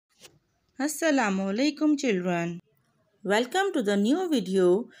Assalamu alaikum children. Welcome to the new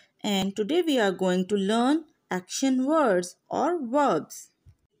video, and today we are going to learn action words or verbs.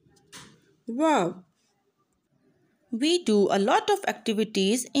 Verb. We do a lot of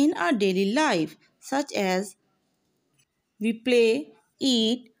activities in our daily life, such as we play,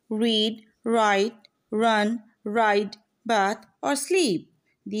 eat, read, write, run, ride, bath or sleep.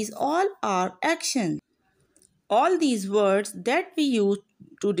 These all are actions. All these words that we use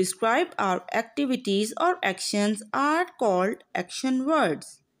to describe our activities or actions are called action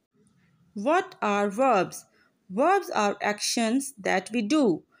words. What are verbs? Verbs are actions that we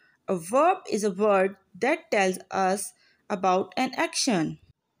do. A verb is a word that tells us about an action.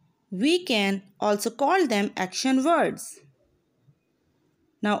 We can also call them action words.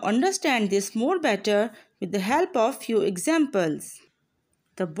 Now understand this more better with the help of few examples.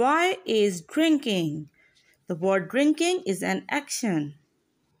 The boy is drinking. The word drinking is an action.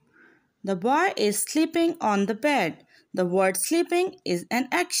 The boy is sleeping on the bed. The word sleeping is an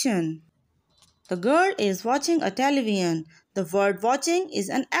action. The girl is watching a television. The word watching is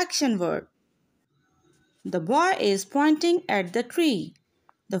an action word. The boy is pointing at the tree.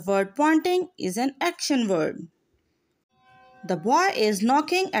 The word pointing is an action word. The boy is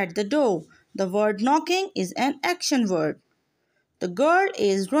knocking at the door. The word knocking is an action word. The girl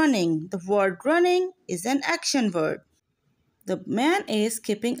is running. The word running is an action word. The man is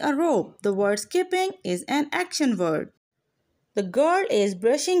skipping a rope. The word skipping is an action word. The girl is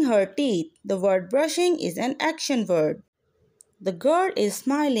brushing her teeth. The word brushing is an action word. The girl is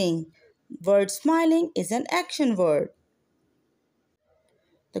smiling. Word smiling is an action word.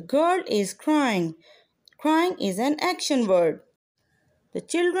 The girl is crying. Crying is an action word. The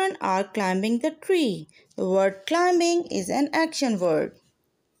children are climbing the tree. The word climbing is an action word.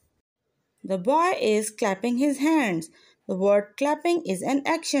 The boy is clapping his hands. The word clapping is an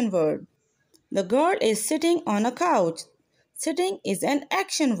action word. The girl is sitting on a couch. Sitting is an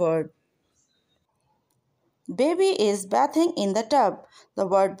action word. Baby is bathing in the tub. The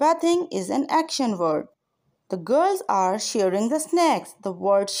word bathing is an action word. The girls are sharing the snacks. The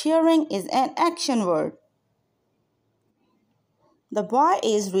word sharing is an action word. The boy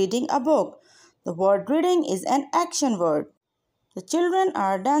is reading a book. The word reading is an action word. The children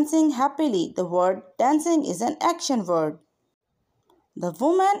are dancing happily. The word dancing is an action word. The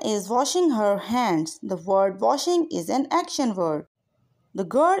woman is washing her hands. The word washing is an action word. The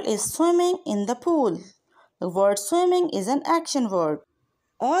girl is swimming in the pool. The word swimming is an action word.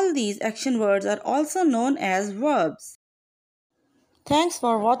 All these action words are also known as verbs. Thanks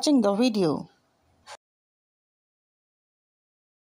for watching the video.